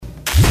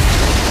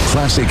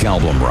Classic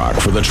album rock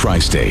for the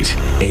tri-state.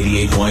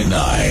 88.9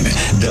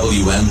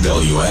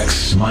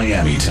 WMWX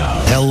Miami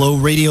Town. Hello,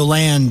 Radio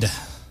Land.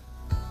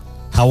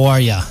 How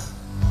are ya?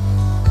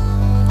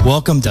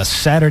 Welcome to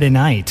Saturday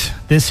night.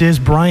 This is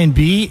Brian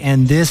B.,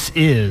 and this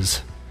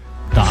is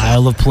the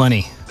Isle of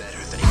Plenty.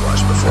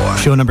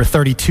 Show number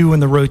 32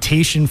 in the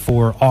rotation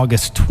for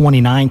August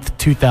 29th,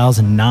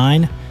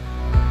 2009.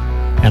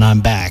 And I'm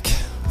back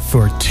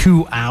for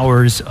 2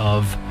 hours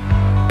of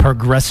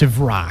progressive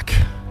rock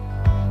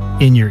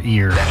in your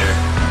ear.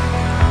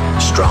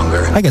 Better,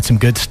 stronger. I got some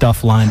good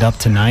stuff lined up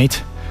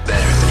tonight.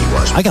 Better than he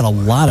was. I got a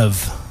lot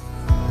of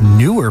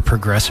newer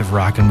progressive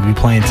rock I'm going to be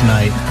playing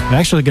tonight. I'm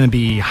actually going to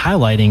be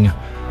highlighting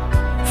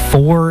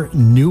 4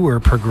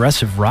 newer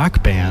progressive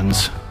rock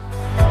bands.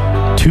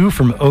 2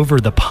 from over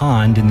the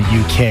pond in the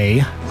UK.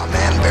 A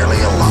man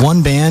barely alone.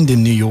 1 band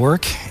in New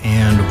York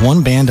and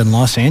 1 band in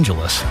Los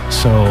Angeles.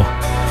 So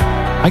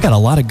I got a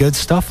lot of good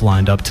stuff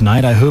lined up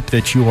tonight. I hope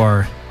that you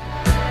are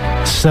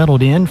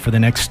settled in for the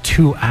next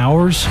 2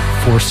 hours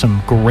for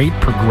some great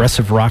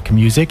progressive rock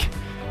music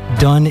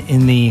done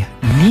in the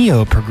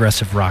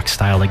neo-progressive rock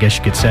style, I guess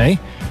you could say.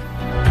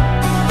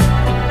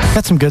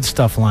 Got some good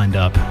stuff lined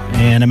up,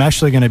 and we're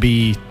going to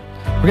be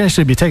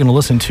taking a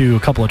listen to a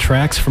couple of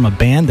tracks from a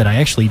band that I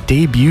actually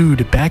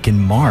debuted back in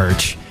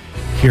March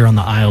here on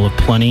the Isle of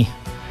Plenty.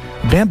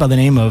 A band by the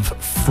name of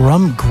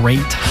From Great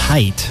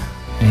Height,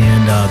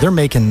 and they're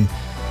making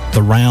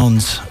the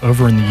rounds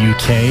over in the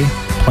UK,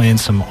 playing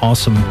some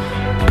awesome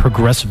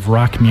progressive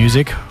rock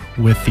music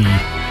with the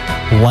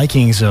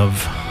likings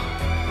of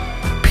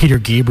Peter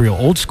Gabriel,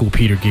 old school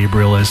Peter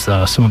Gabriel, as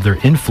some of their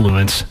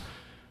influence.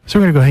 So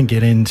we're going to go ahead and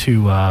get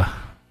into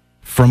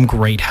From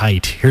Great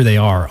Height. Here they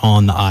are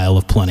on the Isle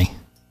of Plenty.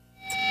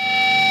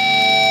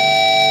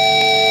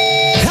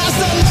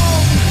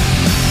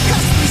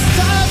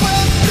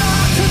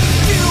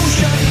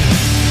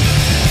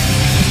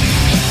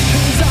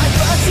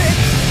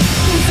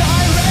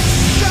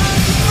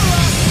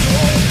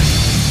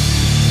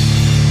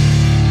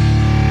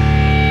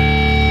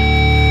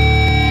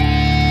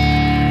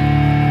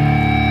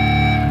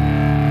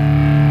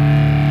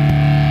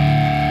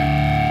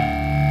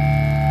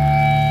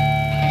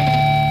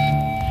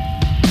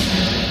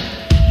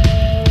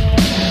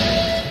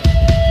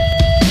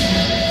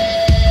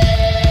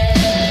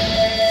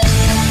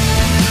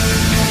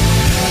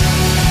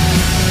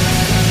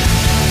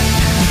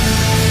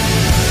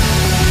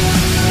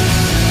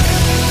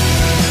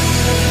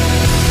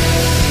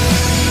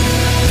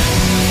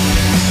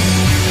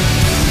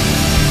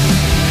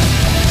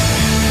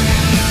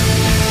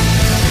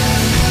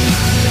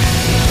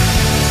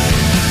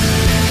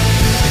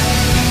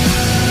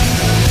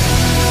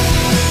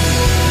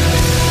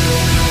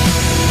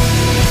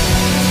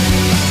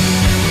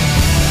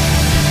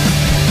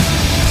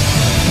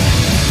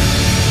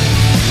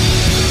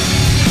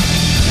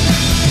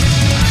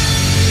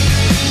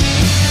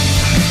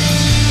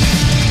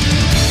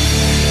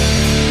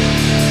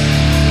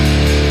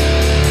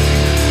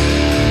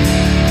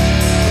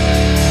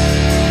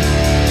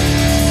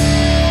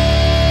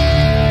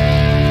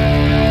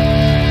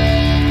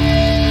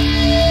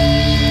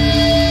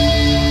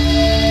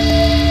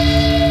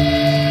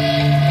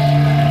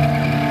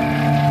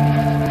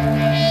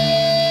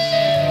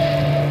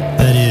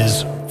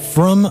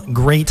 From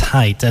Great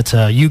Height. That's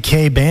a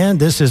UK band.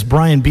 This is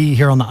Brian B.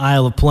 here on the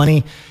Isle of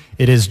Plenty.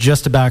 It is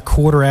just about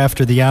quarter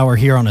after the hour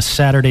here on a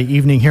Saturday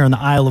evening here on the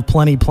Isle of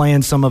Plenty,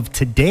 playing some of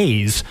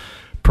today's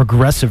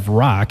progressive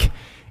rock.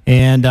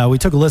 And we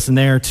took a listen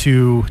there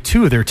to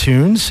 2 of their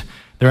tunes.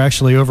 They're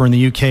actually over in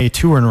the UK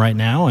touring right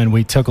now, and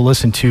we took a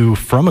listen to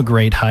From a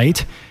Great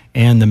Height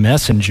and The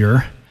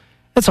Messenger.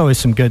 That's always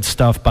some good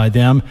stuff by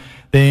them.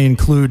 They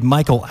include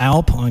Michael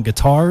Alp on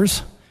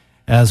guitars,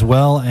 as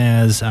well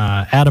as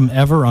Adam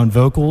Ever on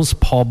vocals,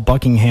 Paul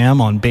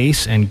Buckingham on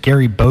bass, and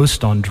Gary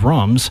Boast on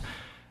drums.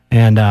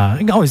 And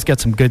I always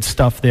get some good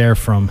stuff there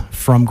from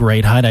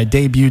Great Height. I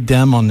debuted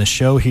them on the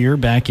show here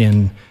back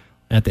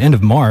at the end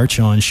of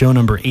March on show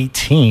number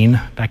 18,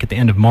 back at the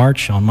end of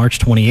March, on March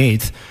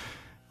 28th.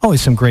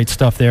 Always some great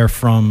stuff there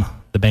from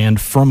the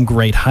band From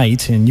Great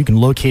Height, and you can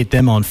locate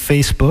them on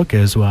Facebook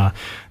as well.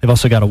 They've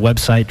also got a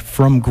website,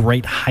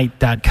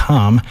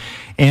 fromgreatheight.com.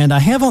 And I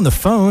have on the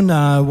phone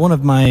one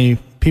of my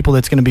people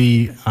I'm going to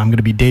be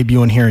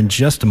debuting here in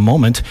just a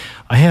moment.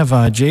 I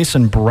have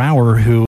Jason Brower, who